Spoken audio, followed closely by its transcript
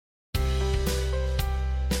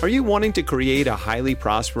Are you wanting to create a highly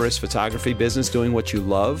prosperous photography business doing what you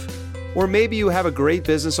love? Or maybe you have a great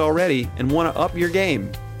business already and want to up your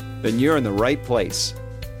game? Then you're in the right place.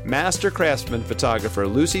 Master craftsman photographer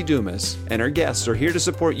Lucy Dumas and her guests are here to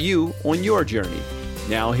support you on your journey.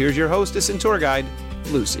 Now here's your hostess and tour guide,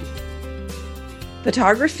 Lucy.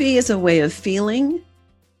 Photography is a way of feeling,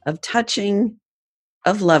 of touching,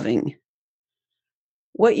 of loving.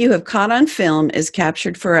 What you have caught on film is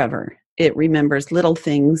captured forever. It remembers little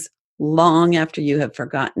things long after you have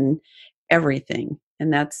forgotten everything.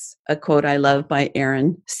 And that's a quote I love by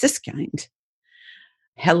Aaron Siskind.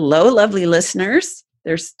 Hello, lovely listeners.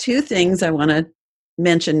 There's two things I want to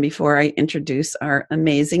mention before I introduce our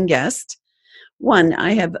amazing guest. One,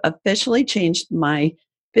 I have officially changed my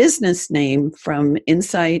business name from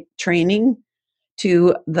Insight Training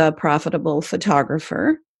to The Profitable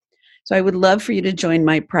Photographer. So I would love for you to join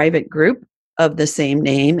my private group of the same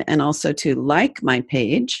name and also to like my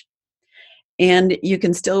page. And you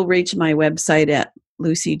can still reach my website at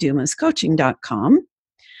lucydumascoaching.com.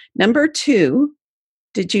 Number two,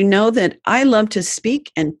 did you know that I love to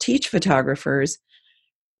speak and teach photographers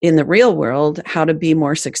in the real world how to be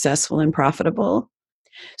more successful and profitable?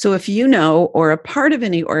 So if you know or are part of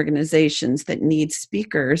any organizations that need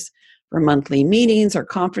speakers for monthly meetings or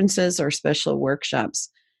conferences or special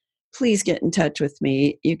workshops, please get in touch with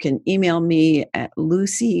me. You can email me at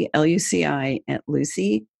Lucy, Luci, at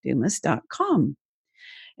lucydumas.com.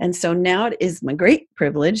 And so now it is my great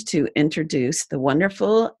privilege to introduce the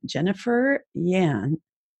wonderful Jennifer Yan.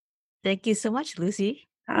 Thank you so much, Lucy.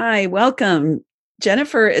 Hi, welcome.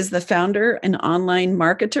 Jennifer is the founder and online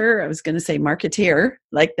marketer. I was going to say marketeer,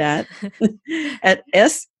 like that, at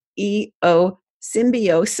SEO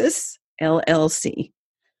Symbiosis LLC.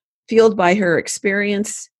 Fueled by her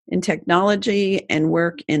experience in technology and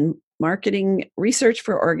work in marketing research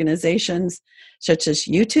for organizations such as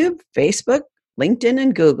YouTube, Facebook, LinkedIn,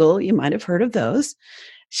 and Google. You might have heard of those.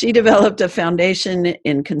 She developed a foundation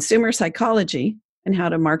in consumer psychology and how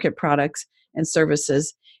to market products and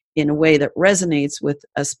services in a way that resonates with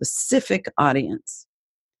a specific audience.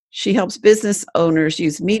 She helps business owners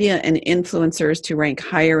use media and influencers to rank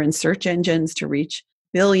higher in search engines to reach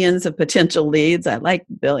billions of potential leads. I like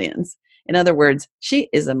billions. In other words, she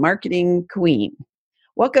is a marketing queen.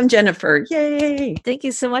 Welcome, Jennifer. Yay. Thank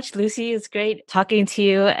you so much, Lucy. It's great talking to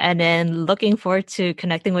you and then looking forward to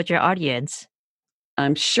connecting with your audience.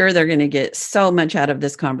 I'm sure they're going to get so much out of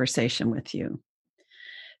this conversation with you.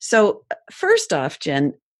 So first off,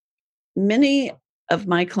 Jen, many of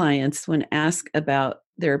my clients, when asked about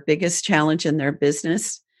their biggest challenge in their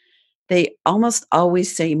business, they almost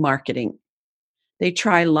always say marketing. They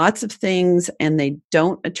try lots of things and they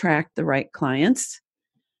don't attract the right clients.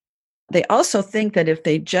 They also think that if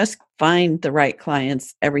they just find the right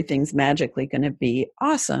clients, everything's magically going to be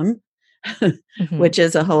awesome, which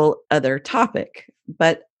is a whole other topic.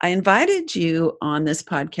 But I invited you on this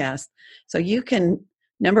podcast so you can,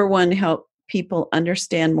 number one, help people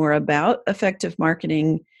understand more about effective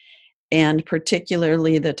marketing and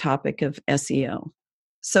particularly the topic of SEO.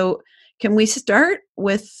 So can we start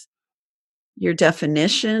with your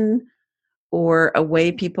definition or a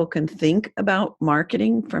way people can think about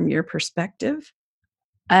marketing from your perspective?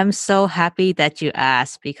 I'm so happy that you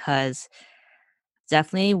asked because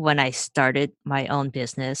definitely when I started my own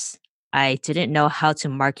business, I didn't know how to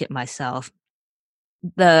market myself.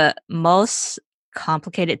 The most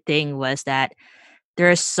complicated thing was that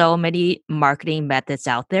there are so many marketing methods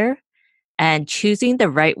out there, and choosing the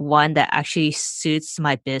right one that actually suits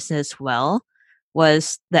my business well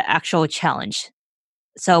was the actual challenge.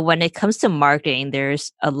 So when it comes to marketing,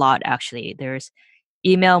 there's a lot actually. There's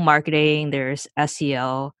email marketing, there's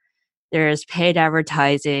SEO, there's paid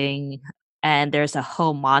advertising, and there's a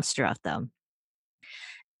whole monster of them.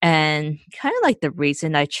 And kind of like the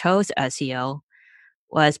reason I chose SEO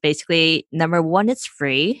was basically number one, it's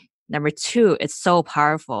free. Number two, it's so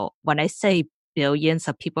powerful. When I say billions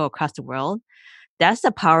of people across the world, that's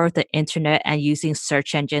the power of the internet and using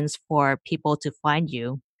search engines for people to find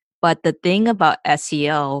you. But the thing about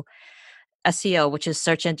SEO, which is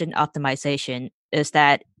search engine optimization, is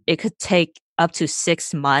that it could take up to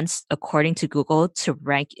 6 months, according to Google, to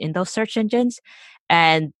rank in those search engines.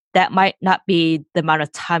 And that might not be the amount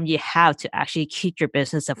of time you have to actually keep your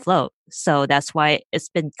business afloat. So that's why it's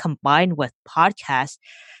been combined with podcasts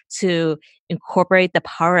to incorporate the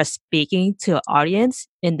power of speaking to an audience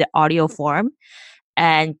in the audio form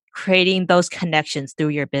and creating those connections through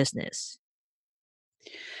your business.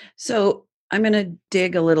 So I'm going to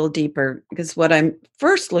dig a little deeper because what I'm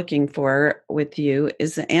first looking for with you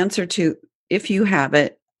is the answer to, if you have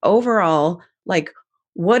it, overall, like,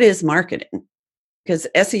 what is marketing? because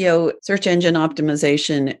SEO, search engine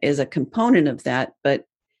optimization, is a component of that, but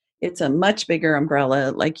it's a much bigger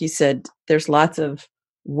umbrella. Like you said, there's lots of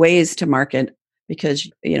ways to market because,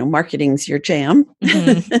 marketing's your jam.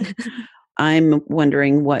 Mhm. I'm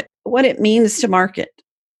wondering what it means to market.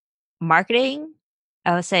 Marketing,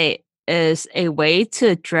 I would say, is a way to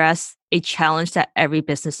address a challenge that every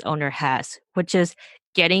business owner has, which is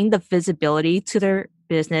getting the visibility to their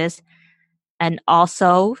business and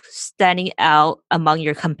also standing out among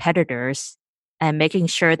your competitors and making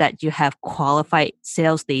sure that you have qualified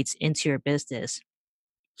sales leads into your business.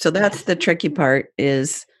 So that's the tricky part,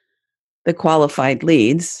 is the qualified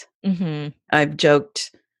leads. Hmm. I've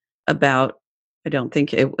joked about, I don't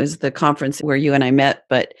think it was the conference where you and I met,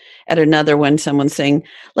 but at another one, someone's saying,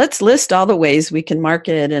 let's list all the ways we can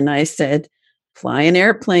market. And I said, fly an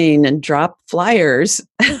airplane and drop flyers,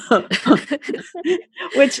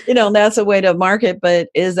 which, that's a way to market. But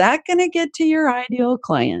is that going to get to your ideal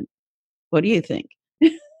client? What do you think?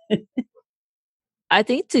 I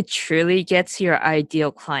think to truly get to your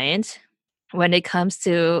ideal client, when it comes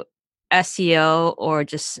to SEO or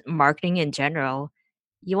just marketing in general,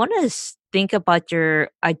 you want to think about your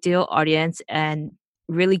ideal audience and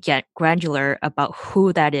really get granular about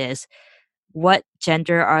who that is. What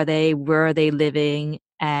gender are they? Where are they living?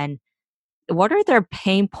 And what are their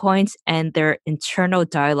pain points and their internal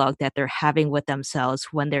dialogue that they're having with themselves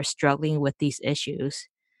when they're struggling with these issues?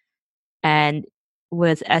 And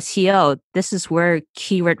with SEO, this is where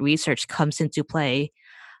keyword research comes into play.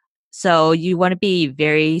 So you want to be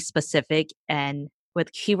very specific. And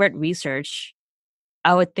with keyword research,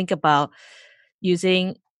 I would think about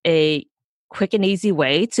using a quick and easy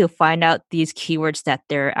way to find out these keywords that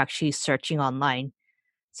they're actually searching online.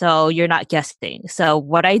 So you're not guessing. So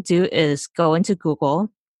what I do is go into Google,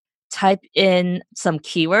 type in some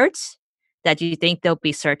keywords that you think they'll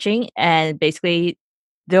be searching, and basically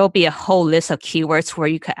there'll be a whole list of keywords where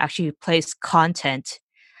you can actually place content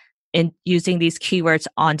in using these keywords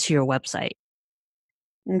onto your website.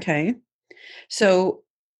 Okay. So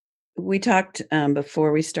we talked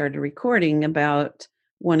before we started recording about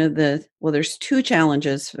there's two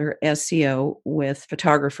challenges for SEO with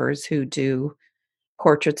photographers who do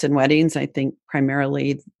portraits and weddings. I think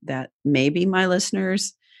primarily that may be my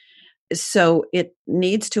listeners. So it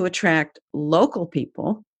needs to attract local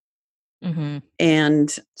people. Hmm.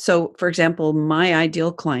 And so, for example, my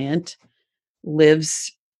ideal client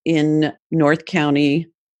lives in North County,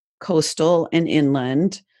 coastal and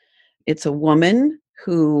inland. It's a woman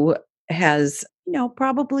who has,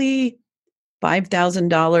 probably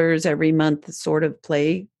 $5,000 every month sort of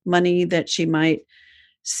play money that she might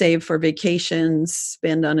save for vacations,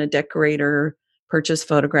 spend on a decorator, purchase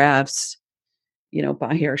photographs,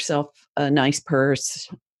 buy herself a nice purse.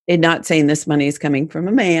 And not saying this money is coming from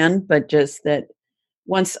a man, but just that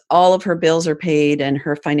once all of her bills are paid and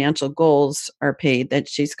her financial goals are paid, that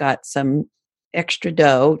she's got some extra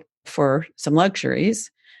dough for some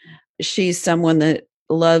luxuries. She's someone that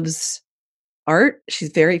loves art.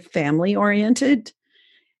 She's very family oriented,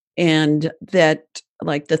 and that,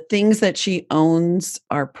 like, the things that she owns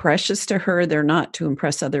are precious to her. They're not to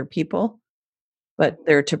impress other people, but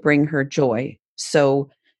they're to bring her joy. So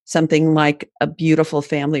something like a beautiful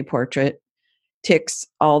family portrait ticks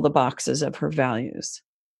all the boxes of her values.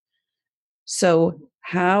 So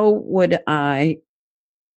how would I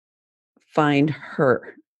find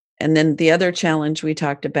her? And then the other challenge we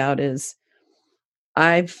talked about is,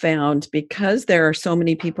 I've found, because there are so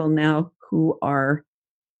many people now who are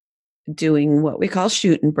doing what we call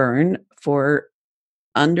shoot and burn for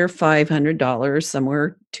under $500,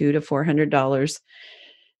 somewhere $200 to $400.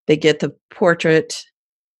 They get the portrait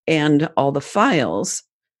and all the files.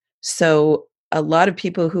 So a lot of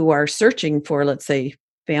people who are searching for, let's say,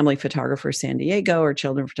 family photographer San Diego or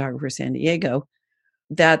children photographer San Diego,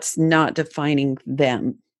 that's not defining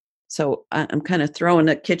them. So I'm kind of throwing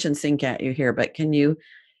a kitchen sink at you here, but can you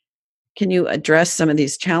address some of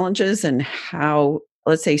these challenges and how,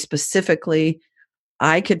 let's say specifically,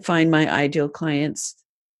 I could find my ideal clients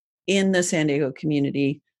in the San Diego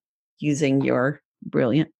community using your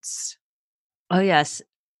brilliance? Oh, yes.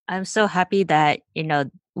 I'm so happy that,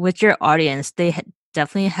 with your audience, they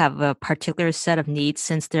definitely have a particular set of needs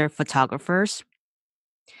since they're photographers.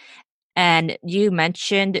 And you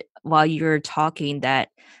mentioned while you were talking that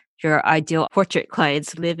your ideal portrait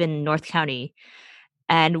clients live in North County.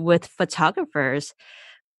 And with photographers,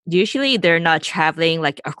 usually they're not traveling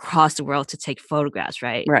like across the world to take photographs,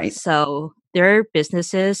 right? Right. So their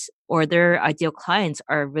businesses or their ideal clients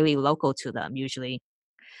are really local to them usually.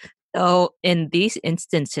 So in these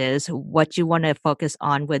instances, what you want to focus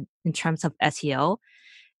on with in terms of SEO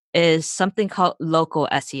is something called local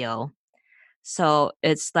SEO. So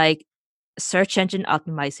it's like search engine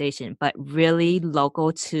optimization, but really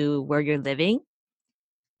local to where you're living.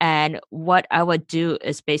 And what I would do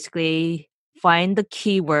is basically find the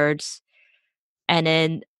keywords, and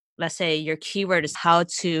then let's say your keyword is how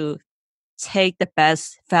to take the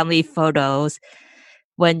best family photos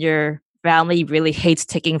when your family really hates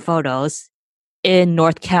taking photos in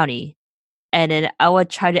North County. And then I would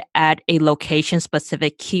try to add a location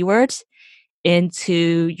specific keywords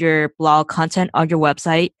into your blog content on your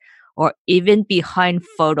website, or even behind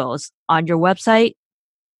photos on your website,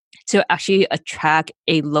 to actually attract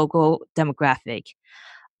a local demographic.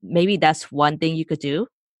 Maybe that's one thing you could do.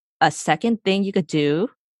 A second thing you could do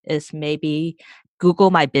is maybe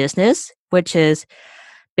Google My Business, which is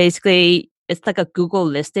basically it's like a Google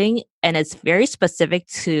listing, and it's very specific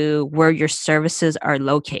to where your services are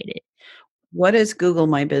located. What is Google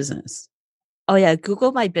My Business? Oh yeah,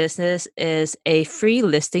 Google My Business is a free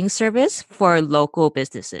listing service for local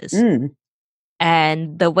businesses. Mm.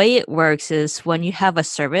 And the way it works is when you have a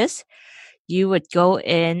service, you would go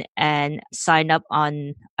in and sign up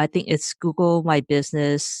on, I think it's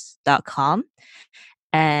googlemybusiness.com,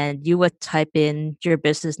 and you would type in your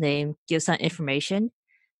business name, give some information.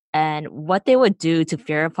 And what they would do to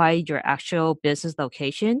verify your actual business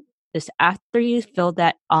location is after you fill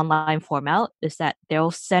that online form out, is that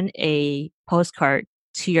they'll send a postcard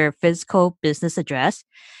to your physical business address.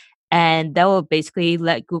 And that will basically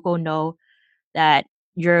let Google know that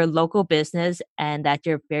you're a local business and that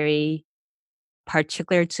you're very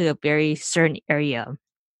particular to a very certain area.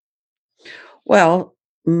 Well,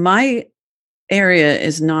 my area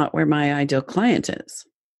is not where my ideal client is.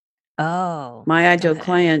 Oh, My ideal okay.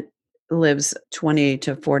 client lives 20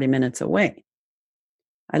 to 40 minutes away.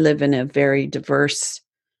 I live in a very diverse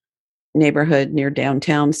neighborhood near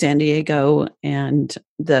downtown San Diego, and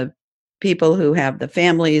the people who have the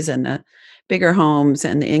families and the bigger homes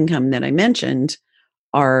and the income that I mentioned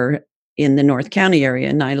are in the North County area,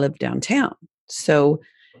 and I live downtown. So,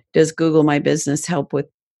 does Google My Business help with?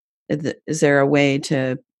 Is there a way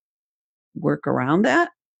to work around that?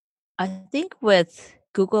 I think with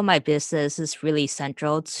Google My Business is really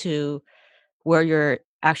central to where your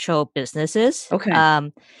actual business is. Okay.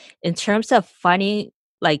 In terms of finding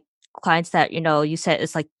like clients that, you said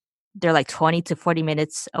it's like they're like 20 to 40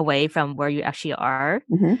 minutes away from where you actually are,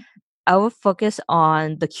 Mhm. I would focus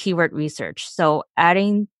on the keyword research. So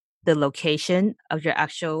adding the location of your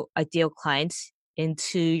actual ideal clients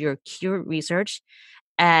into your keyword research,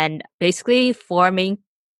 and basically forming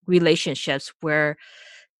relationships where,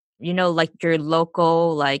 like your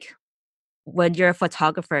local, like when you're a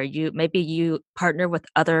photographer, you partner with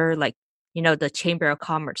other, like, the chamber of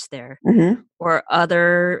commerce there, Mhm. or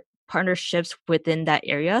other partnerships within that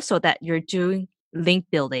area, so that you're doing link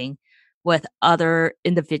building with other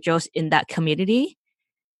individuals in that community.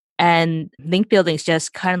 And link building is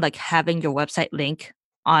just kind of like having your website link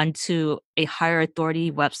onto a higher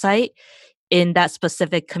authority website in that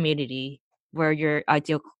specific community where your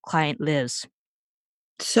ideal client lives.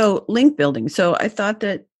 So, link building. So, I thought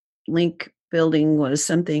that link building was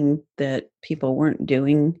something that people weren't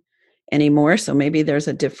doing anymore. So, maybe there's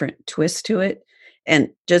a different twist to it. And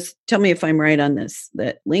just tell me if I'm right on this,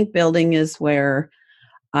 that link building is where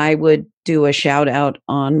I would do a shout out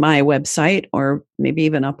on my website or maybe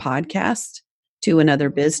even a podcast to another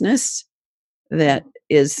business that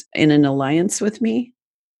is in an alliance with me.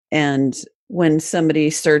 And when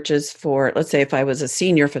somebody searches for, let's say, if I was a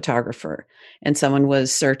senior photographer and someone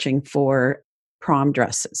was searching for prom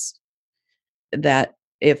dresses, that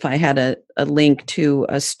if I had a link to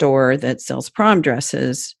a store that sells prom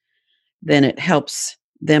dresses, then it helps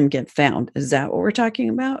them get found. Is that what we're talking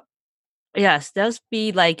about? Yes, those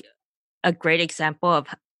be like a great example of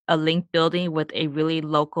a link building with a really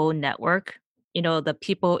local network, the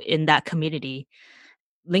people in that community.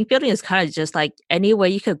 Link building is kind of just like any way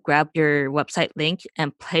you could grab your website link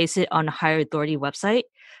and place it on a higher authority website.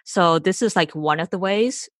 So this is like one of the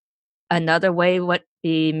ways. Another way would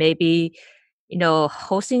be maybe,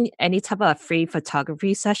 hosting any type of free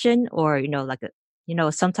photography session, or, like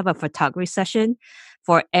some type of photography session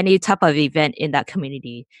for any type of event in that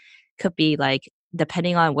community. Could be like,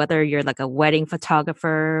 depending on whether you're like a wedding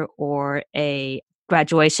photographer or a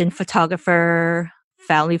graduation photographer,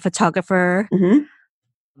 family photographer, Mhm.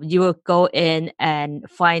 you will go in and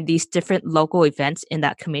find these different local events in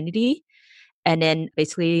that community, and then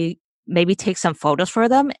basically maybe take some photos for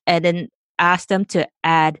them, and then ask them to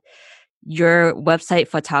add your website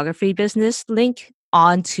photography business link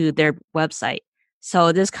onto their website.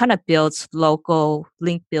 So this kind of builds local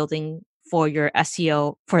link building for your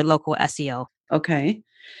SEO, for local SEO. Okay.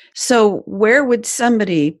 So where would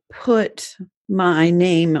somebody put my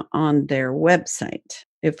name on their website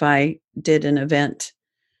if I did an event?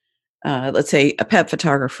 Let's say a pet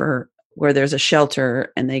photographer where there's a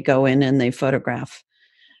shelter and they go in and they photograph,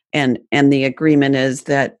 and the agreement is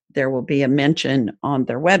that there will be a mention on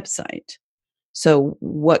their website. So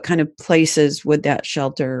what kind of places would that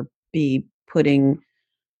shelter be putting,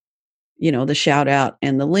 the shout out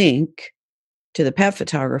and the link to the pet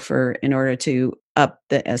photographer in order to up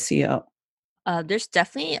the SEO? There's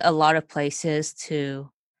definitely a lot of places to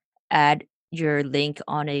add your link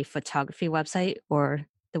on a photography website or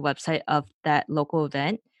the website of that local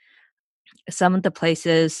event. Some of the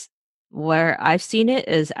places where I've seen it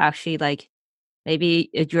is actually like maybe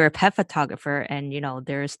if you're a pet photographer and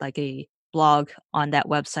there's like a blog on that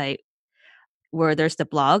website where there's the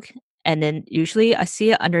blog, and then usually I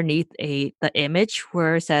see it underneath the image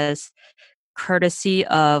where it says courtesy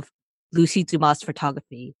of Lucy Dumas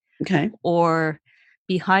Photography, Okay. or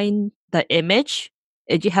behind the image,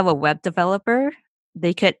 if you have a web developer,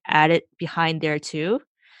 they could add it behind there too,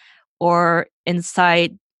 or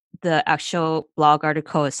inside the actual blog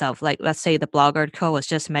article itself. Like let's say the blog article was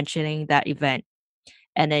just mentioning that event,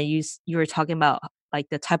 and then you were talking about like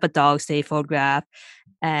the type of dogs they photograph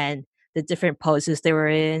and the different poses they were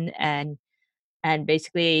in, and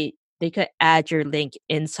basically they could add your link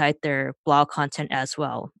inside their blog content as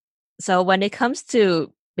well. So when it comes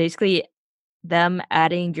to basically them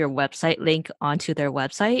adding your website link onto their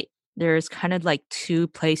website, there's kind of like two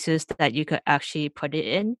places that you could actually put it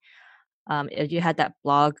in. If you had that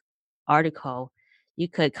blog article, you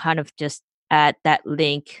could kind of just add that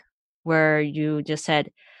link where you just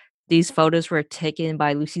said these photos were taken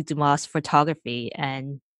by Lucy Dumas Photography,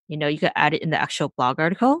 and you could add it in the actual blog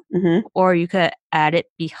article, Mhm. or you could add it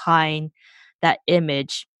behind that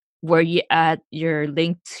image where you add your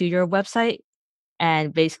link to your website,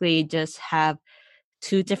 and basically just have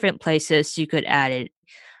two different places you could add it.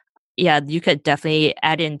 Yeah, you could definitely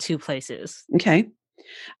add in two places. Okay.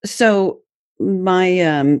 So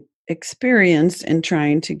my experience in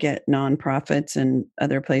trying to get nonprofits and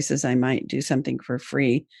other places I might do something for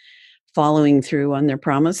free, following through on their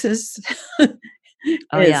promises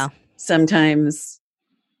Oh is yeah. sometimes,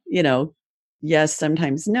 you know, yes,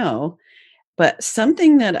 sometimes no. But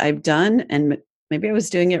something that I've done, and maybe I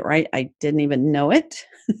was doing it right, I didn't even know it,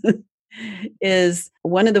 is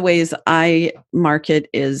one of the ways I market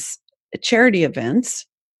is charity events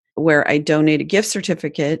where I donate a gift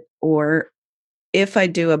certificate, or if I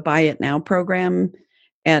do a buy it now program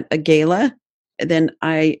at a gala, then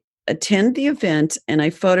I attend the event and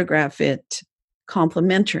I photograph it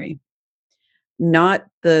complimentary, not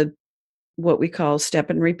the what we call step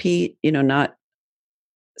and repeat, not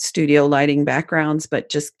studio lighting backgrounds, but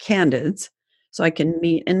just candids so I can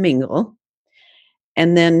meet and mingle.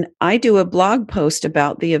 And then I do a blog post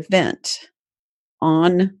about the event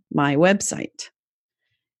on my website,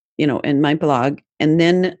 in my blog. And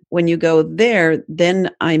then when you go there,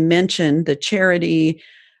 then I mention the charity,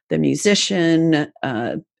 the musician,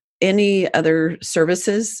 any other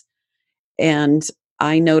services. And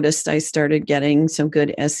I noticed I started getting some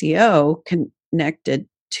good SEO connected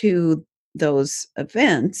to those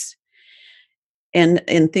events. And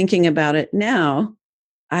in thinking about it now,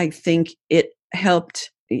 I think it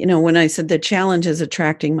helped, when I said the challenge is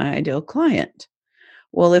attracting my ideal client.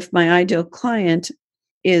 Well, if my ideal client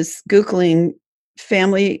is Googling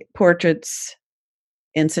family portraits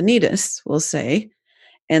Encinitas, we'll say,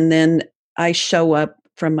 and then I show up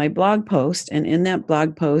from my blog post, and in that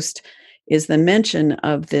blog post is the mention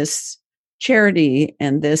of this charity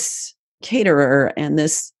and this caterer and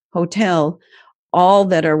this hotel, all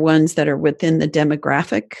that are ones that are within the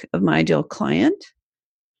demographic of my ideal client,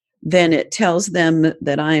 then it tells them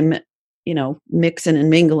that I'm, mixing and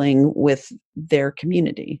mingling with their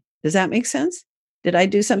community. Does that make sense? Did I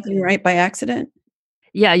do something right by accident?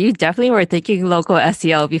 Yeah, you definitely were thinking local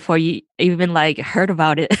SEO before you even like heard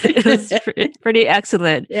about it. It was pretty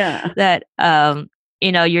excellent Yeah. that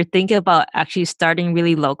you're thinking about actually starting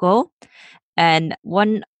really local. And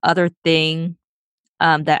one other thing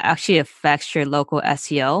that actually affects your local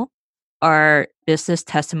SEO are business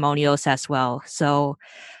testimonials as well. So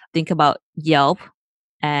think about Yelp,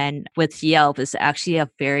 and with Yelp, it's actually a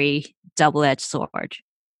very double-edged sword,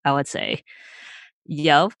 I would say.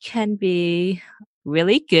 Yelp can be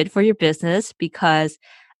really good for your business because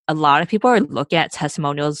a lot of people are looking at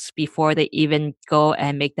testimonials before they even go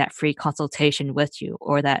and make that free consultation with you,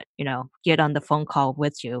 or that, get on the phone call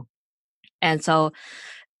with you. And so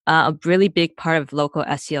a really big part of local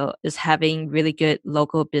SEO is having really good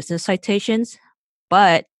local business citations.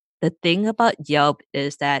 But the thing about Yelp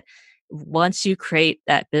is that once you create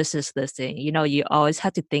that business listing, you always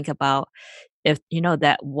have to think about if,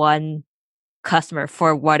 that one customer,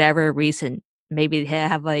 for whatever reason, maybe they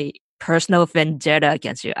have a personal vendetta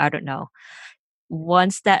against you. I don't know.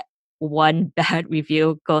 Once that one bad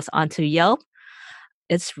review goes onto Yelp,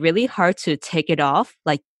 it's really hard to take it off.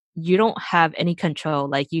 Like, you don't have any control.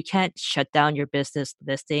 Like, you can't shut down your business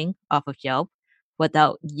listing off of Yelp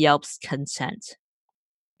without Yelp's consent.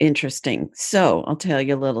 Interesting. So I'll tell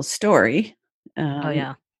you a little story. Oh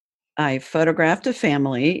yeah. I photographed a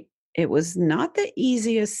family. It was not the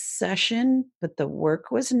easiest session, but the work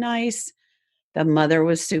was nice. The mother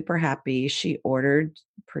was super happy. She ordered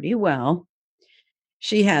pretty well.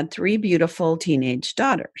 She had 3 beautiful teenage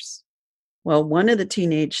daughters. Well, one of the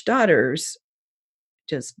teenage daughters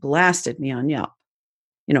just blasted me on Yelp.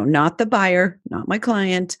 Not the buyer, not my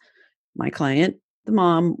client. My client, the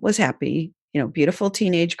mom, was happy. Beautiful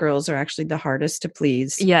teenage girls are actually the hardest to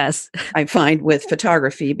please, Yes. I find, with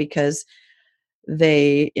photography, because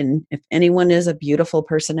if anyone is a beautiful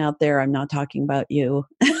person out there, I'm not talking about you,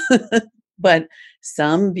 but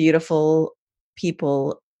some beautiful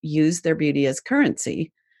people use their beauty as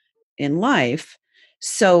currency in life.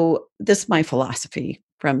 So this is my philosophy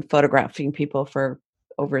from photographing people for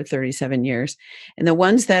over 37 years. And the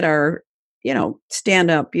ones that are,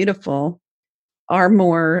 stand up beautiful are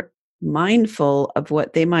more mindful of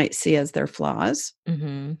what they might see as their flaws.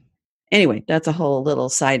 Mm-hmm. Anyway, that's a whole little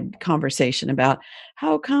side conversation about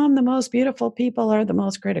how come the most beautiful people are the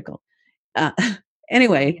most critical. Uh,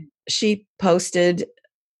 anyway, she posted,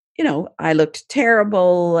 I looked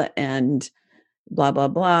terrible and blah, blah,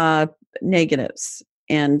 blah, negatives.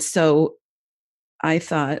 And so I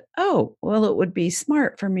thought, oh, well, it would be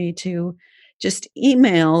smart for me to just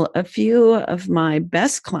email a few of my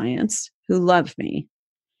best clients who love me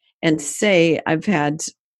and say I've had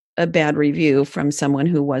a bad review from someone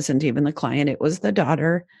who wasn't even the client. It was the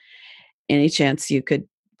daughter. Any chance you could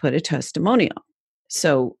put a testimonial?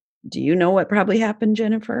 So do you know what probably happened,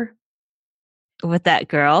 Jennifer? With that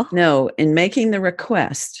girl? No, in making the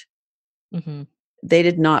request, Mm-hmm. they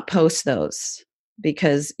did not post those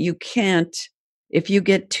because you can't, if you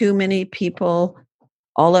get too many people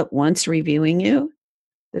all at once reviewing you,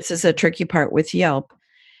 this is a tricky part with Yelp,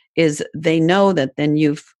 is they know that then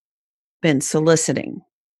you've been soliciting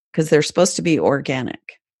because they're supposed to be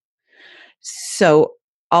organic. So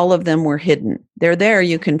all of them were hidden. They're there,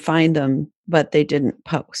 you can find them, but they didn't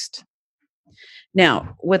post.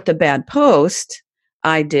 Now, with the bad post,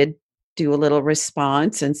 I did do a little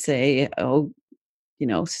response and say, oh,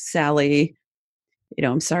 Sally,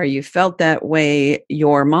 I'm sorry you felt that way.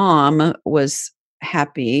 Your mom was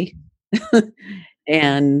happy.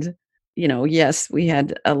 And, yes, we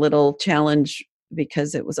had a little challenge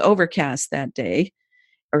because it was overcast that day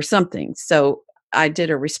or something. So I did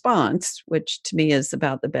a response, which to me is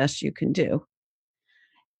about the best you can do.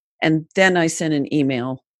 And then I sent an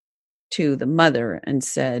email to the mother and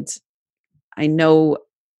said, I know,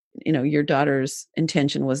 your daughter's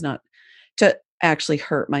intention was not to actually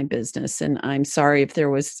hurt my business. And I'm sorry if there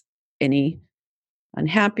was any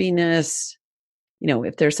unhappiness.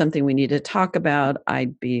 If there's something we need to talk about,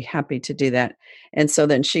 I'd be happy to do that. And so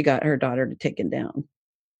then she got her daughter to take it down.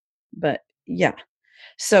 But yeah.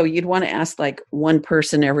 So you'd want to ask like one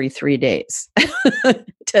person every 3 days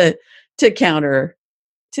to counter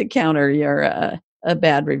your a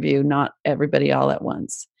bad review, not everybody all at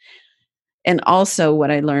once. And also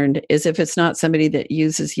what I learned is if it's not somebody that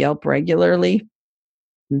uses Yelp regularly,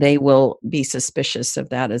 they will be suspicious of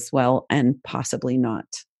that as well and possibly not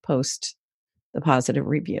post the positive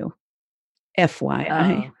review.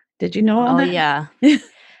 FYI. Oh. Did you know all Oh that? yeah.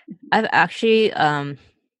 I've actually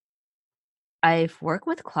I've worked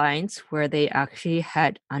with clients where they actually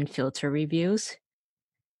had unfiltered reviews,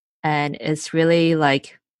 and it's really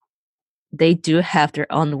like they do have their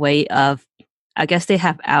own way of, I guess they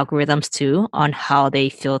have algorithms too on how they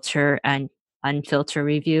filter and unfilter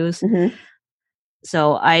reviews. Mhm.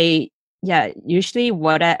 So usually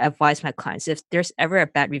what I advise my clients, if there's ever a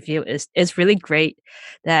bad review, is it's really great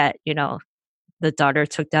that, the daughter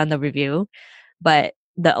took down the review. But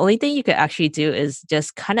the only thing you could actually do is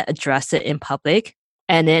just kind of address it in public.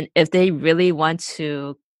 And then if they really want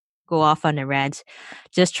to go off on a rant,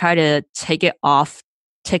 just try to take off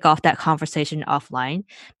that conversation offline,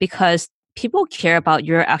 because people care about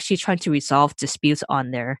you're actually trying to resolve disputes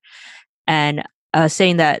on there. And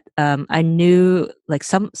saying that I knew like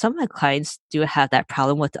some of my clients do have that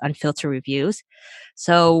problem with the unfiltered reviews.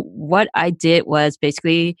 So what I did was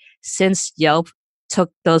basically, since Yelp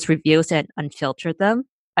took those reviews and unfiltered them,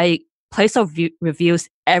 I placed reviews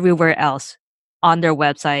everywhere else on their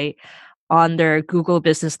website on their Google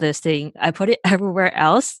business listing. I put it everywhere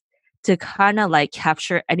else to kind of like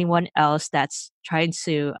capture anyone else that's trying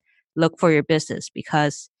to look for your business,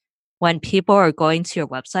 because when people are going to your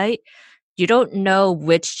website, you don't know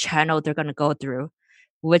which channel they're going to go through,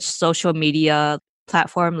 which social media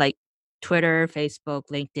platform like Twitter, Facebook,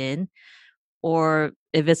 LinkedIn, or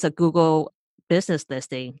if it's a Google business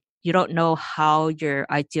listing, you don't know how your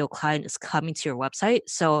ideal client is coming to your website.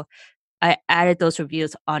 So I added those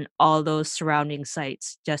reviews on all those surrounding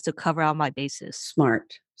sites just to cover all my bases.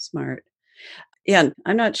 Smart, smart. Yeah,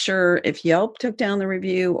 I'm not sure if Yelp took down the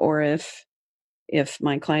review or if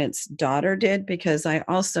my client's daughter did, because I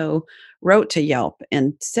also wrote to Yelp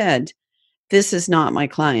and said, this is not my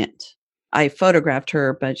client. I photographed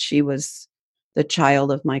her, but she was the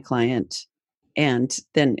child of my client. And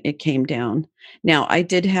then it came down. Now, I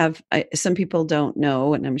did have some people don't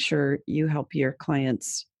know, and I'm sure you help your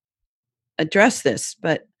clients address this,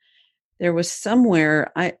 but there was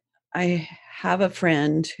somewhere I have a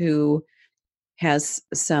friend who has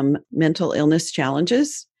some mental illness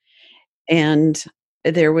challenges, and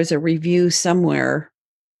there was a review somewhere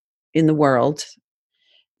in the world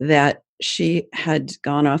that she had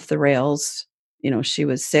gone off the rails. She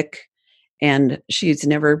was sick and she's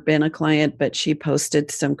never been a client, but she posted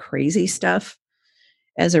some crazy stuff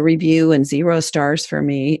as a review and 0 stars for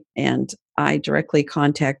me. And I directly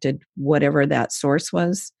contacted whatever that source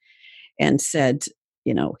was and said,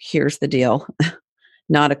 here's the deal.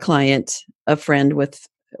 Not a client, a friend with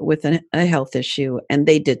a health issue, and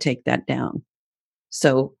they did take that down.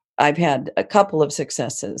 So I've had a couple of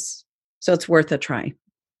successes. So it's worth a try.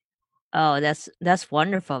 Oh, that's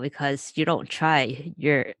wonderful, because you don't try,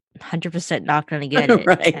 you're 100% not going to get it.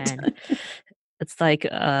 Right. And it's like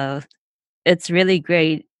it's really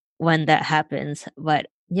great when that happens. But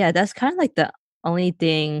yeah, that's kind of like the only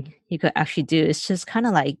thing you could actually do is just kind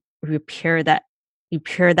of like repair that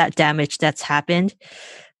damage that's happened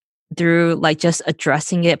through like just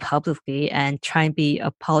addressing it publicly and try and be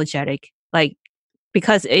apologetic. Like,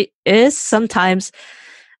 because it is sometimes,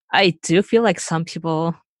 I do feel like some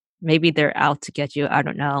people, maybe they're out to get you, I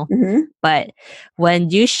don't know. Mhm. But when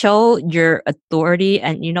you show your authority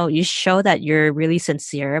and you show that you're really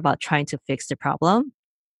sincere about trying to fix the problem,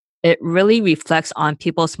 it really reflects on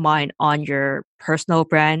people's mind on your personal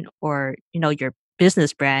brand, or your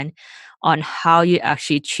business brand, on how you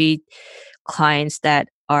actually treat clients that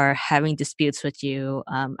are having disputes with you.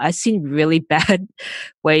 I've seen really bad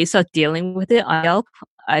ways of dealing with it on Yelp.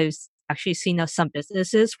 I've actually seen some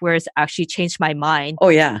businesses where it's actually changed my mind, Oh,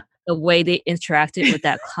 yeah. the way they interacted with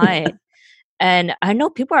that client. And I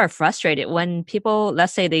know people are frustrated when people,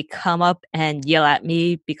 let's say, they come up and yell at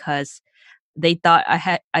me because they thought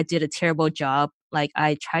I did a terrible job. Like,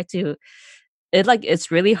 I try to,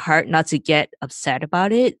 it's really hard not to get upset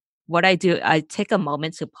about it. What I do, I take a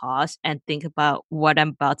moment to pause and think about what I'm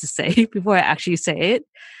about to say before I actually say it.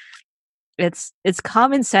 It's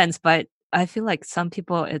common sense, but I feel like some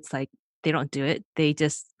people, it's like they don't do it. They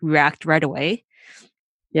just react right away.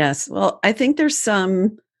 Yes. Well, I think there's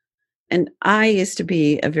some, and I used to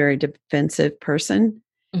be a very defensive person.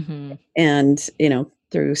 Hmm. And,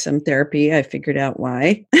 through some therapy, I figured out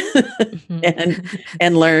why Hmm.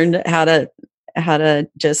 and learned how to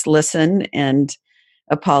just listen and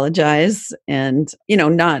apologize and,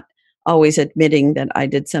 not always admitting that I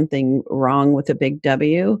did something wrong with a big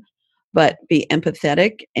W, but be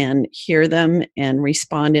empathetic and hear them and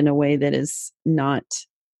respond in a way that is not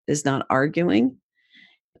arguing.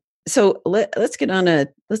 So let's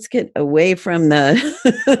get away from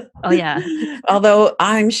the Oh yeah. although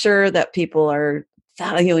I'm sure that people are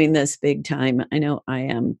valuing this big time. I know I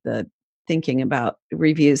am, the thinking about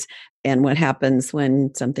reviews and what happens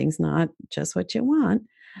when something's not just what you want.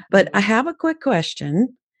 But I have a quick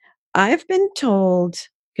question. I've been told,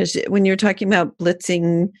 because when you're talking about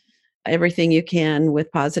blitzing everything you can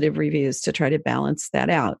with positive reviews to try to balance that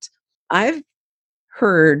out, I've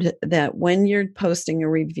heard that when you're posting a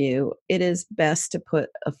review, it is best to put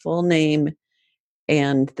a full name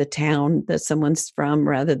and the town that someone's from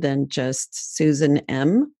rather than just Susan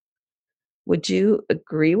M. Would you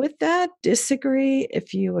agree with that? Disagree?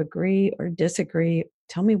 If you agree or disagree,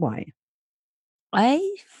 tell me why.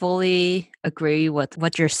 I fully agree with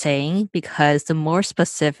what you're saying, because the more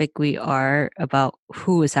specific we are about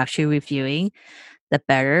who is actually reviewing, the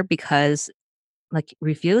better. Because like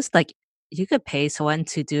reviews, like you could pay someone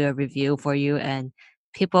to do a review for you, and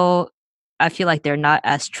people, I feel like they're not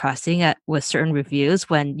as trusting with certain reviews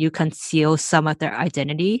when you conceal some of their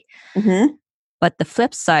identity. Mhm, But the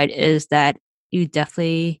flip side is that you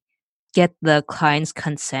definitely get the client's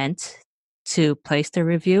consent to place the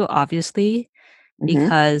review, obviously, mhm.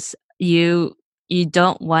 because you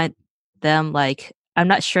don't want them like, I'm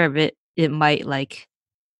not sure if it might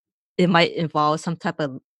involve some type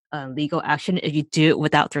of legal action if you do it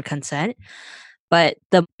without their consent. But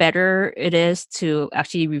the better it is to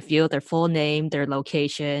actually reveal their full name, their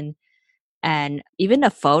location, and even a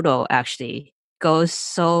photo actually goes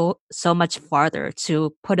so much farther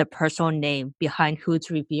to put a personal name behind who's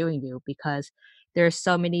reviewing you, because there's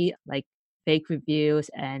so many like fake reviews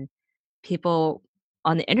and people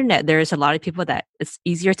on the internet. There's a lot of people that it's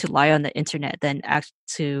easier to lie on the internet than act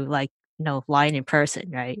to like, lying in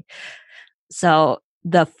person, right? So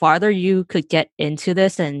the farther you could get into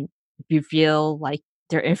this and reveal like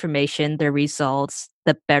their information, their results,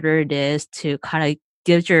 the better it is to kind of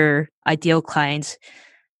give your ideal clients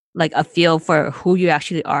like a feel for who you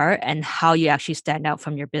actually are and how you actually stand out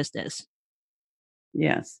from your business.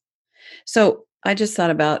 Yes. So I just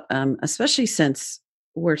thought about, especially since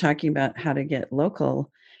we're talking about how to get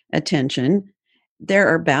local attention, there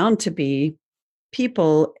are bound to be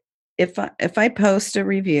people. If I post a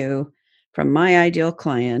review from my ideal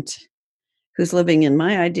client who's living in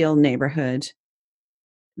my ideal neighborhood,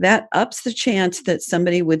 that ups the chance that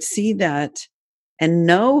somebody would see that and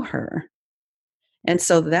know her. And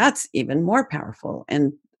so that's even more powerful.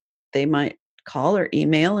 And they might call or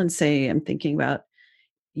email and say, I'm thinking about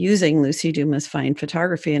using Lucy Dumas Fine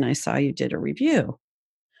Photography, and I saw you did a review.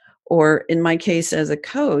 Or in my case as a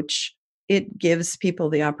coach, it gives people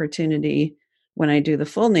the opportunity when I do the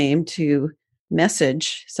full name to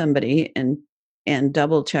message somebody and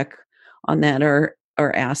double check on that, or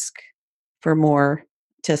ask for more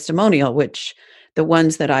testimonial, which the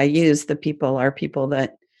ones that I use, the people are people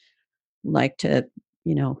that like to,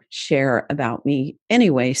 share about me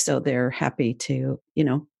anyway, so they're happy to,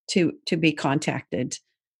 to be contacted.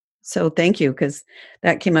 So thank you, because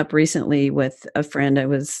that came up recently with a friend. I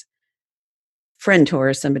was friend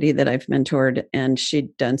tour, somebody that I've mentored, and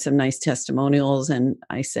she'd done some nice testimonials. And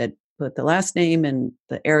I said, put the last name and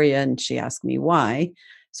the area. And she asked me why.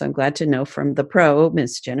 So I'm glad to know from the pro,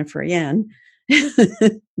 Miss Jennifer Yan,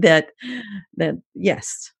 that,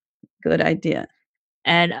 yes, good idea.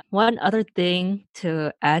 And one other thing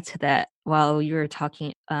to add to that while you were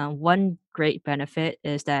talking, one great benefit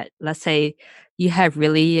is that, let's say you have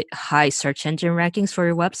really high search engine rankings for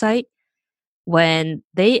your website. When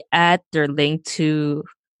they add their link to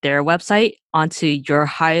their website onto your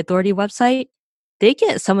high authority website, they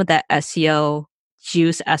get some of that SEO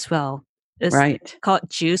juice as well. It's Right. called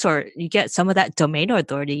juice, or you get some of that domain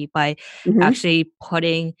authority by Hmm. actually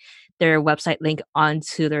putting their website link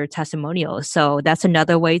onto their testimonial. So that's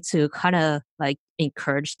another way to kind of like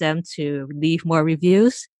encourage them to leave more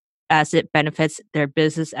reviews, as it benefits their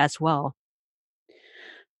business as well.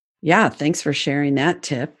 Yeah, thanks for sharing that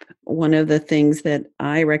tip. One of the things that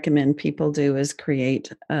I recommend people do is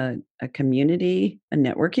create a community, a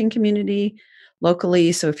networking community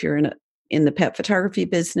locally. So if you're in the pet photography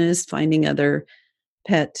business, finding other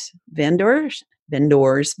pet vendors.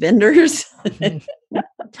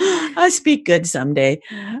 I speak good someday.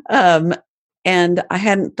 Um, and I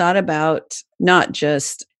hadn't thought about not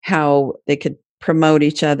just how they could promote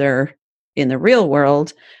each other in the real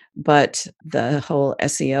world, but the whole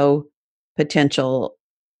SEO potential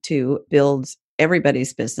to build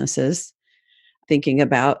everybody's businesses. Thinking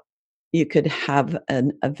about, you could have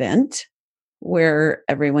an event where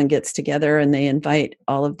everyone gets together and they invite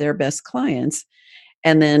all of their best clients.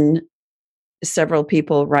 And then several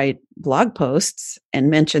people write blog posts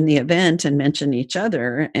and mention the event and mention each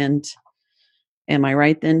other. And am I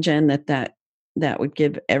right then, Jen, that would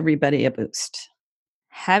give everybody a boost?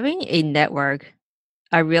 Having a network,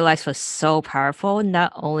 I realized, was so powerful,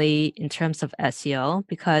 not only in terms of SEO,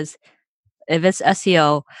 because if it's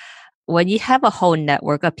SEO, when you have a whole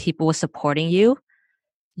network of people supporting you,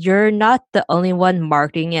 you're not the only one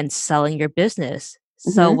marketing and selling your business.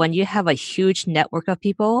 So Hmm. when you have a huge network of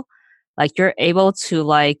people, like you're able to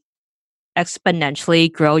like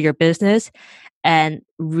exponentially grow your business and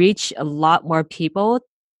reach a lot more people.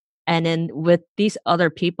 And then with these other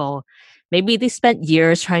people, maybe they spent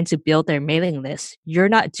years trying to build their mailing list. You're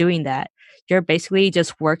not doing that. You're basically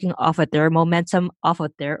just working off of their momentum, off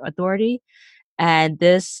of their authority. And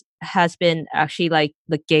this has been actually like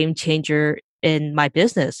the game changer in my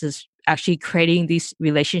business, is actually creating these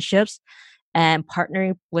relationships and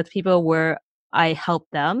partnering with people where I help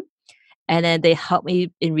them and then they help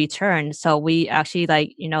me in return. So we actually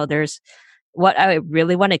like, there's what I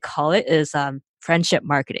really want to call it is friendship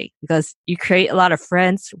marketing, because you create a lot of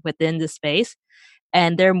friends within the space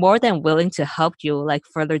and they're more than willing to help you like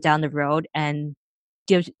further down the road and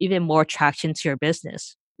give even more traction to your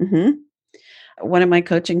business. Hmm. One of my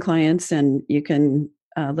coaching clients, and you can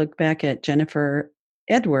look back at Jennifer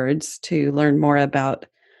Edwards to learn more about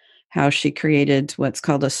how she created what's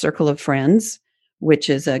called a circle of friends, which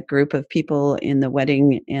is a group of people in the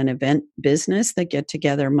wedding and event business that get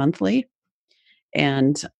together monthly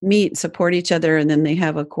and meet, support each other, and then they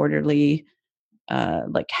have a quarterly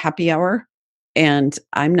like happy hour. And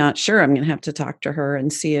I'm not sure. I'm going to have to talk to her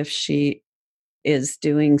and see if she is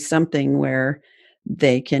doing something where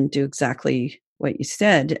they can do exactly what you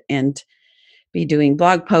said and be doing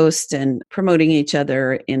blog posts and promoting each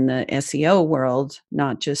other in the SEO world,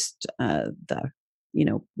 not just the,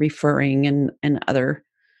 referring and other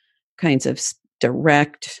kinds of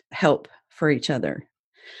direct help for each other.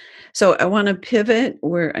 So I want to pivot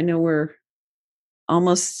where I know we're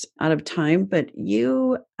almost out of time, but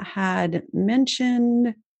you had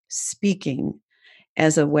mentioned speaking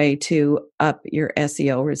as a way to up your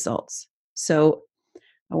SEO results. So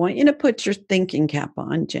I want you to put your thinking cap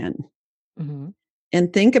on, Jen,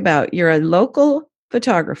 and think about you're a local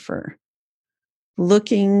photographer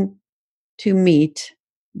looking to meet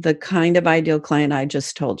the kind of ideal client I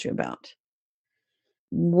just told you about.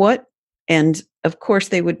 And of course,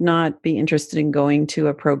 they would not be interested in going to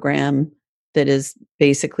a program that is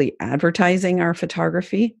basically advertising our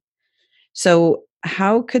photography. So,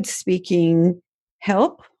 how could speaking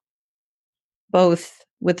help both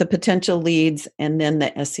with the potential leads and then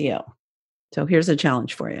the SEO? So, here's a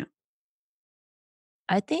challenge for you.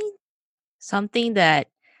 I think something that,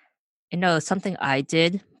 something I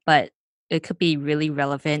did, but it could be really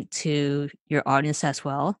relevant to your audience as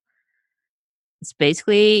well. It's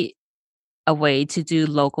basically a way to do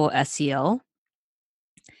local SEO.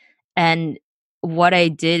 And what I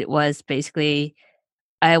did was basically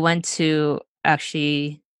I went to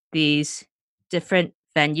actually these different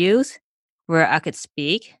venues where I could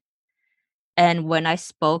speak. And when I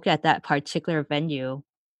spoke at that particular venue,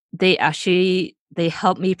 they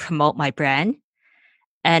helped me promote my brand.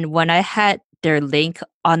 And when I had their link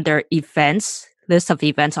on their events, list of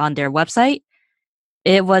events on their website,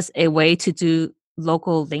 it was a way to do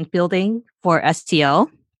local link building for STL.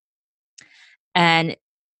 And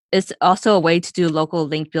it's also a way to do local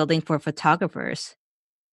link building for photographers.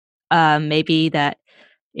 Maybe that,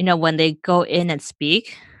 when they go in and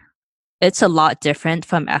speak, it's a lot different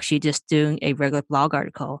from actually just doing a regular blog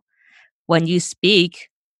article. When you speak,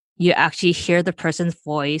 you actually hear the person's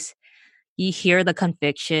voice, you hear the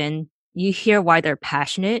conviction, you hear why they're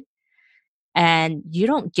passionate, and you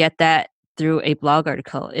don't get that through a blog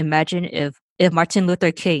article. Imagine if Martin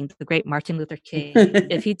Luther King, the great Martin Luther King,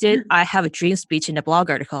 if he did I have a dream speech in a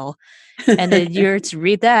blog article, and then you're to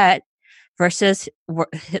read that versus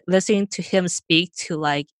listening to him speak to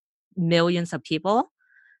like millions of people,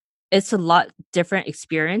 it's a lot different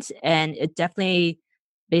experience. And it definitely,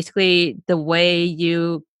 basically, the way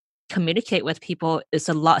you communicate with people is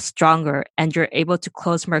a lot stronger, and you're able to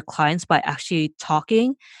close more clients by actually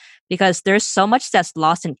talking, because there's so much that's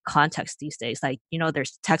lost in context these days. Like,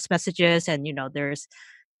 there's text messages and,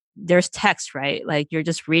 there's text, right? Like you're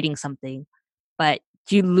just reading something, but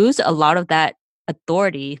you lose a lot of that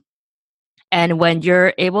authority. And when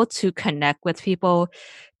you're able to connect with people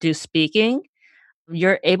through speaking,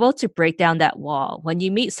 you're able to break down that wall. When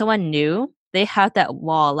you meet someone new, they have that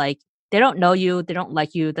wall. Like they don't know you, they don't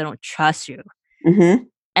like you, they don't trust you. Mm-hmm.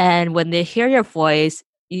 And when they hear your voice,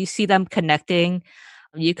 you see them connecting,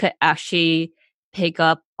 you could actually pick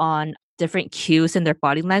up on different cues in their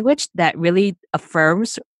body language that really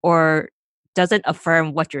affirms or doesn't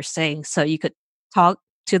affirm what you're saying. So you could talk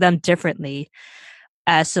to them differently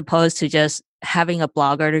as opposed to just having a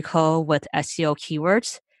blog article with SEO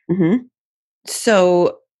keywords. Mm-hmm.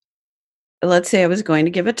 So let's say I was going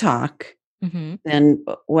to give a talk. Mm-hmm. Then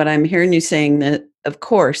what I'm hearing you saying that, of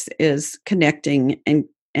course, is connecting and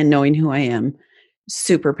knowing who I am.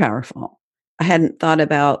 Super powerful. I hadn't thought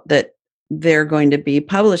about that they're going to be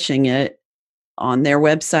publishing it on their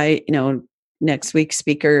website. Next week's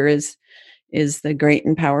speaker is the great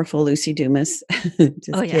and powerful Lucy Dumas.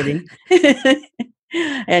 Just kidding.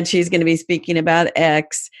 And she's going to be speaking about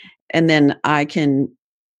X, and then I can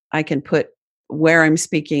put where I'm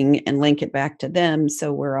speaking and link it back to them,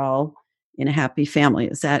 so we're all in a happy family.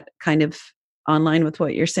 Is that kind of online with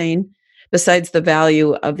what you're saying? Besides the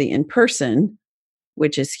value of the in-person,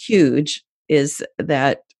 which is huge, is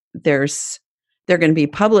that they're going to be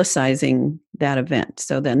publicizing that event.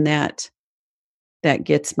 So then that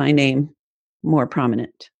gets my name more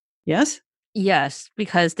prominent. Yes? Yes,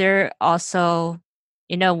 because they're also,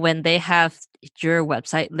 when they have your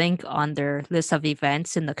website link on their list of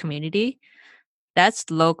events in the community,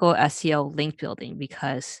 that's local SEO link building,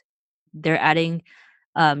 because they're adding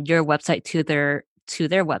your website to their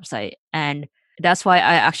website. And That's why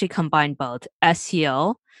I actually combine both.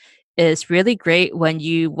 SEO is really great when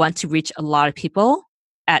you want to reach a lot of people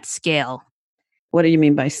at scale. What do you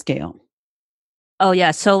mean by scale? Oh,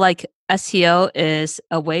 yeah. So, like, SEO is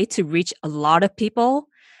a way to reach a lot of people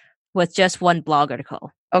with just one blog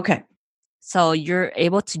article. Okay. So, you're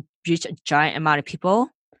able to reach a giant amount of people.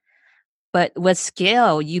 But with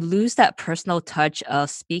scale, you lose that personal touch of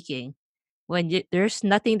speaking. There's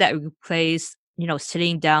nothing that replaces,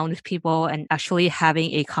 sitting down with people and actually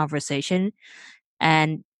having a conversation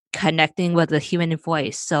and connecting with a human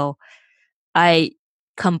voice. So I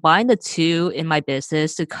combine the two in my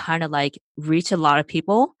business to kind of like reach a lot of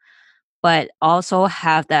people, but also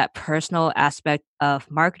have that personal aspect of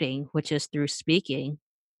marketing, which is through speaking.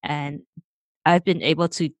 And I've been able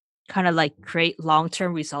to kind of like create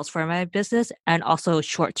long-term results for my business and also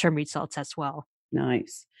short-term results as well.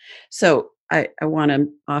 Nice. So I want to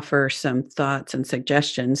offer some thoughts and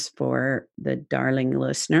suggestions for the darling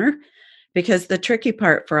listener, because the tricky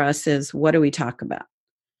part for us is, what do we talk about?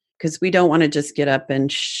 Because we don't want to just get up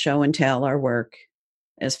and show and tell our work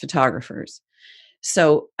as photographers.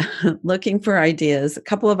 So looking for ideas, a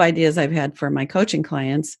couple of ideas I've had for my coaching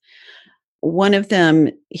clients. One of them,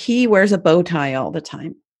 he wears a bow tie all the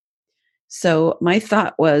time. So my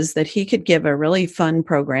thought was that he could give a really fun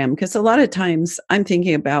program, because a lot of times I'm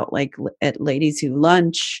thinking about, like, at Ladies Who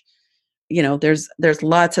Lunch, there's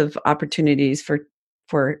lots of opportunities for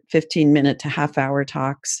 15-minute to half-hour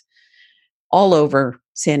talks all over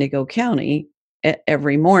San Diego County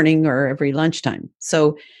every morning or every lunchtime.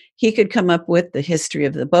 So he could come up with the history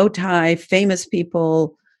of the bow tie, famous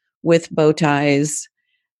people with bow ties,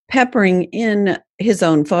 peppering in his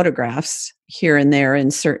own photographs here and there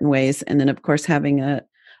in certain ways. And then, of course, having a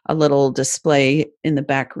little display in the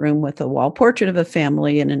back room with a wall portrait of a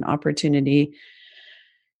family and an opportunity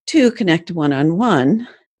to connect one-on-one.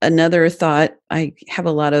 Another thought, I have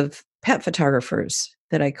a lot of pet photographers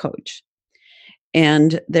that I coach.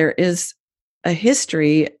 And there is a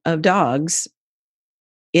history of dogs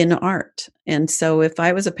in art. And so if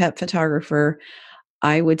I was a pet photographer,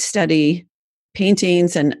 I would study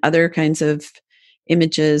paintings and other kinds of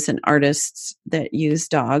images and artists that use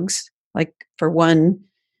dogs. Like, for one,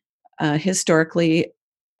 historically,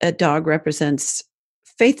 a dog represents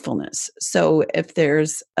faithfulness. So if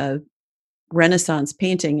there's a Renaissance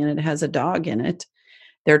painting and it has a dog in it,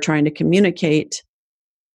 they're trying to communicate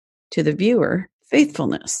to the viewer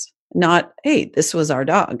faithfulness, not, hey, this was our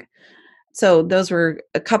dog. So those were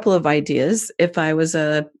a couple of ideas. If I was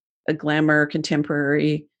a glamour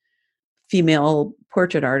contemporary female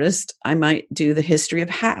portrait artist, I might do the history of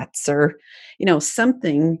hats, or,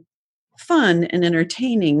 something fun and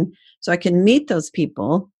entertaining, so I can meet those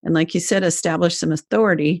people and, like you said, establish some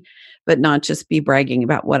authority, but not just be bragging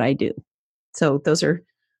about what I do. So those are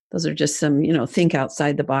just some, think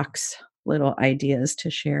outside the box little ideas to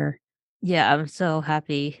share. Yeah, I'm so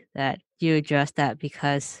happy that you addressed that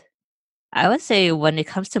because I would say when it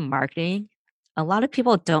comes to marketing, a lot of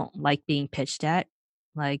people don't like being pitched at.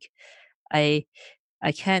 Like I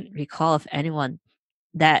I can't recall of anyone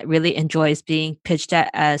that really enjoys being pitched at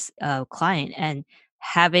as a client and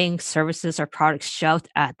having services or products shoved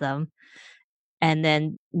at them and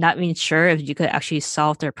then not being sure if you could actually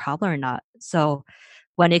solve their problem or not. So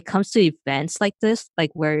when it comes to events like this, like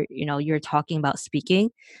where you're talking about speaking,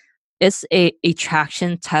 it's a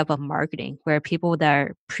attraction type of marketing where people that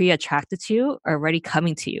are pre-attracted to you are already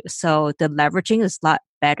coming to you. So the leveraging is a lot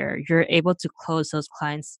better. You're able to close those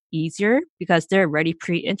clients easier because they're already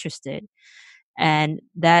pre-interested. And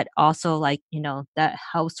that also, like, that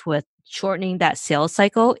helps with shortening that sales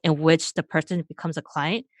cycle in which the person becomes a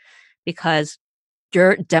client because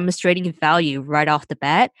you're demonstrating value right off the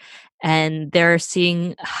bat and they're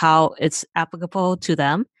seeing how it's applicable to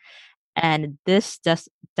them. And this just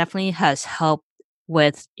definitely has helped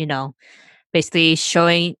with, basically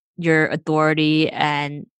showing your authority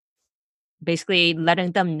and basically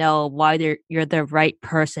letting them know why you're the right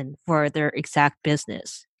person for their exact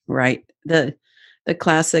business. Right. The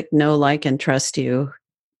classic know, like, and trust you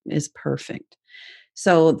is perfect.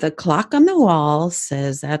 So the clock on the wall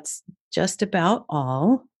says that's just about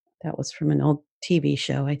all. That was from an old TV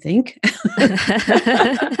show, I think.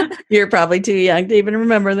 You're probably too young to even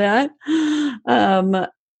remember that.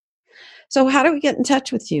 So how do we get in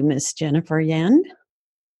touch with you, Miss Jennifer Yan?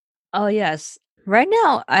 Oh, yes. Right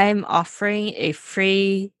now, I'm offering a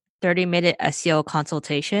free 30-minute SEO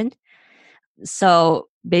consultation. So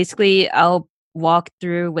basically, I'll walk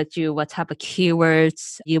through with you what type of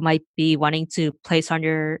keywords you might be wanting to place on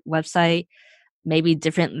your website, maybe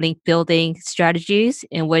different link building strategies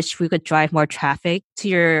in which we could drive more traffic to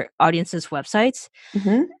your audience's websites.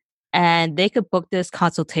 Mm-hmm. And they could book this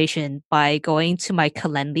consultation by going to my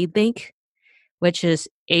Calendly link, which is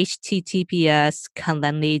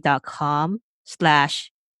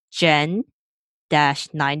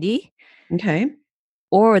https://calendly.com/gen-90. Okay.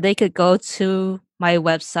 Or they could go to my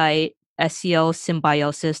website,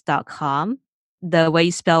 seosymbiosis.com. The way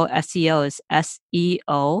you spell SEO is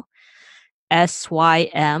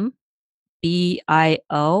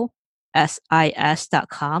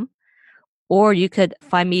SEOSYMBIOSIS.com. Or you could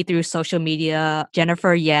find me through social media,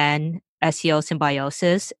 Jennifer Yan, SEO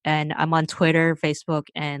Symbiosis, and I'm on Twitter, Facebook,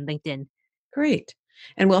 and LinkedIn. Great.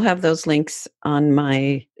 And we'll have those links on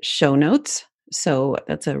my show notes. So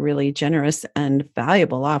that's a really generous and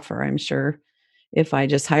valuable offer. I'm sure if I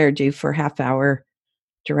just hired you for half hour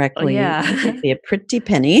Oh, directly, yeah. it'd be a pretty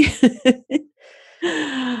penny.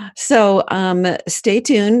 So stay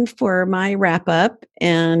tuned for my wrap up.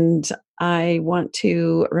 And I want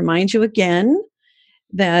to remind you again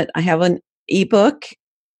that I have an ebook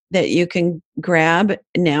that you can grab.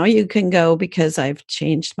 Now you can go, because I've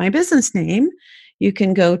changed my business name, you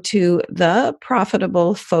can go to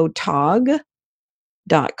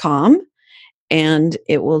theprofitablephotog.com and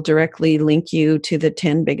it will directly link you to the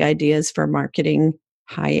 10 big ideas for marketing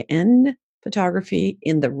high-end photography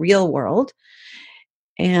in the real world.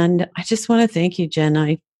 And I just want to thank you,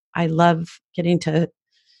 Jen. I love getting to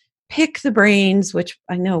pick the brains, which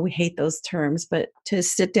I know we hate those terms, but to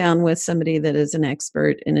sit down with somebody that is an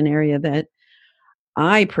expert in an area that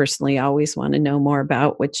I personally always want to know more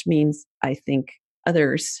about, which means I think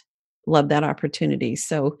others love that opportunity.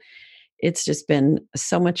 So it's just been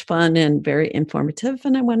so much fun and very informative.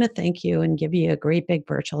 And I want to thank you and give you a great big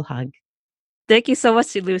virtual hug. Thank you so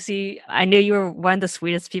much, Lucy. I knew you were one of the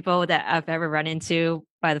sweetest people that I've ever run into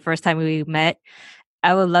by the first time we met.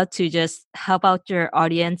 I would love to just help out your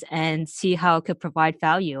audience and see how it could provide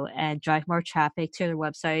value and drive more traffic to their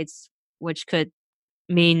websites, which could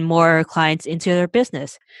mean more clients into their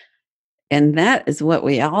business. And that is what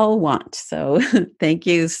we all want. So thank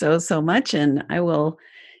you so, so much. And I will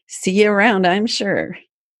see you around, I'm sure.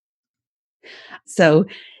 So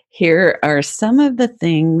here are some of the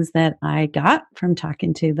things that I got from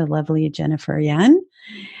talking to the lovely Jennifer Yan.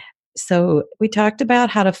 So we talked about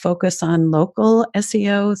how to focus on local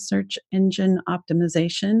SEO, search engine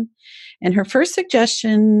optimization. And her first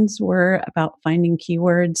suggestions were about finding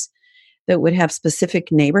keywords that would have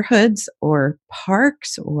specific neighborhoods or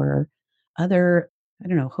parks or other, I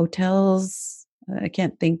don't know, hotels. I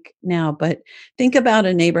can't think now, but think about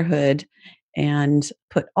a neighborhood and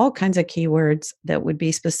put all kinds of keywords that would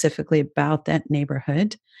be specifically about that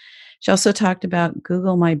neighborhood. She also talked about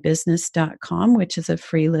googlemybusiness.com, which is a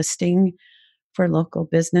free listing for local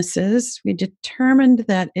businesses. We determined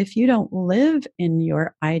that if you don't live in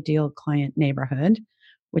your ideal client neighborhood,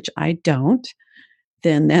 which I don't,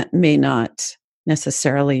 then that may not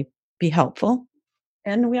necessarily be helpful.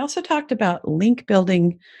 And we also talked about link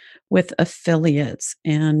building with affiliates.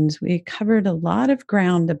 And we covered a lot of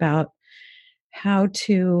ground about how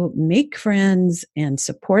to make friends and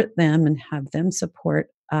support them and have them support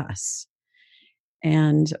us.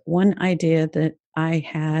 And one idea that I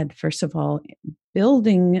had, first of all,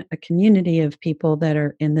 building a community of people that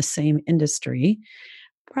are in the same industry,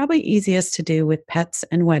 probably easiest to do with pets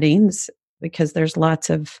and weddings, because there's lots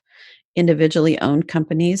of individually owned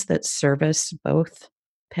companies that service both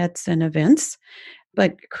pets and events.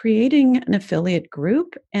 But creating an affiliate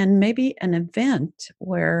group and maybe an event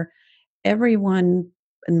where everyone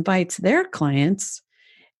invites their clients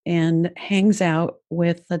and hangs out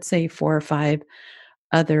with, let's say, 4 or 5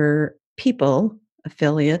 other people,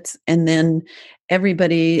 affiliates, and then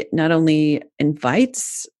everybody not only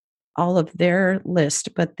invites all of their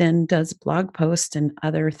list, but then does blog posts and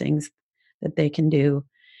other things that they can do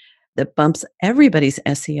that bumps everybody's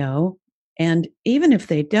SEO. And even if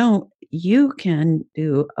they don't, you can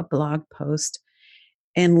do a blog post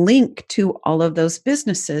and link to all of those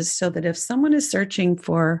businesses so that if someone is searching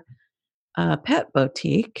for a pet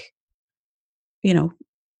boutique, you know,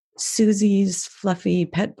 Susie's Fluffy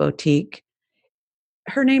Pet Boutique,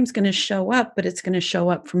 her name's going to show up, but it's going to show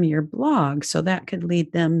up from your blog. So that could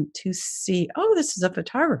lead them to see, oh, this is a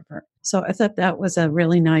photographer. So I thought that was a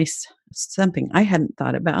really nice something I hadn't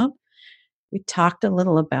thought about. We talked a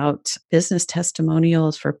little about business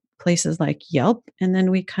testimonials for places like Yelp. And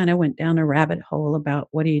then we kind of went down a rabbit hole about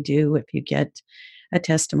what do you do if you get a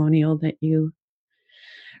testimonial that you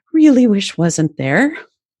really wish wasn't there.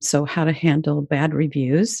 So how to handle bad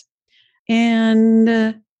reviews.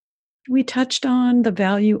 And we touched on the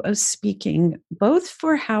value of speaking, both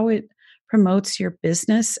for how it promotes your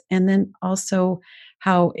business and then also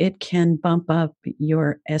how it can bump up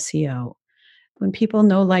your SEO. When people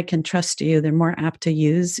know, like, and trust you, they're more apt to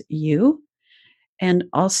use you. And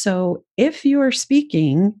also, if you're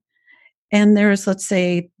speaking and there's, let's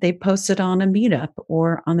say, they post it on a meetup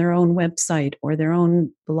or on their own website or their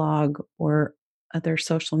own blog or other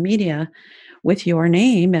social media with your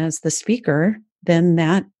name as the speaker, then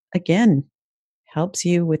that again helps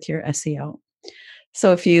you with your SEO.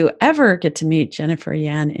 So if you ever get to meet Jennifer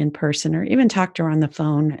Yan in person or even talk to her on the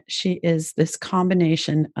phone, she is this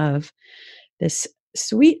combination of this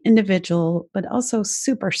sweet individual, but also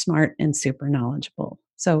super smart and super knowledgeable.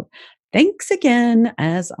 So thanks again.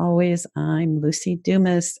 As always, I'm Lucy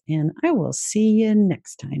Dumas, and I will see you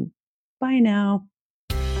next time. Bye now.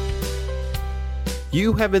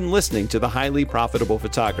 You have been listening to The Highly Profitable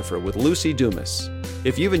Photographer with Lucy Dumas.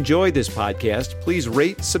 If you've enjoyed this podcast, please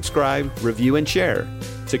rate, subscribe, review, and share.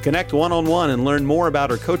 To connect one-on-one and learn more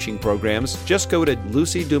about our coaching programs, just go to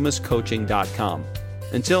lucydumascoaching.com.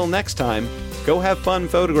 Until next time, go have fun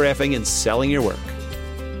photographing and selling your work.